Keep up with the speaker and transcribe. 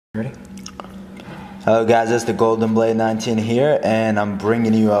Hello guys, it's the Golden Blade 19 here, and I'm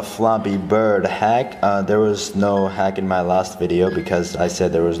bringing you a Flappy Bird hack. There was no hack in my last video because I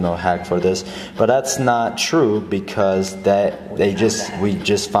said there was no hack for this, but that's not true because we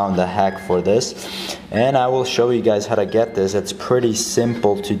just found a hack for this, and I will show you guys how to get this. It's pretty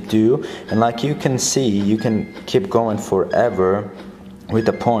simple to do, and like you can see, you can keep going forever with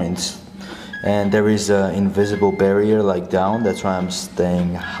the points. And there is an invisible barrier like down, that's why I'm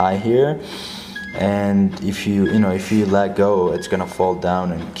staying high here. And if you let go, it's gonna fall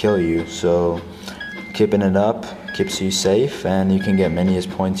down and kill you. So keeping it up keeps you safe, and you can get many as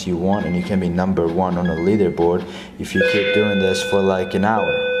points you want, and you can be number one on the leaderboard if you keep doing this for like an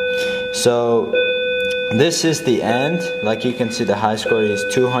hour. So this is the end. Like you can see, the high score is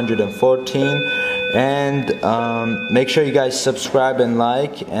 214. And make sure you guys subscribe and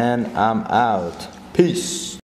like, and I'm out. Peace.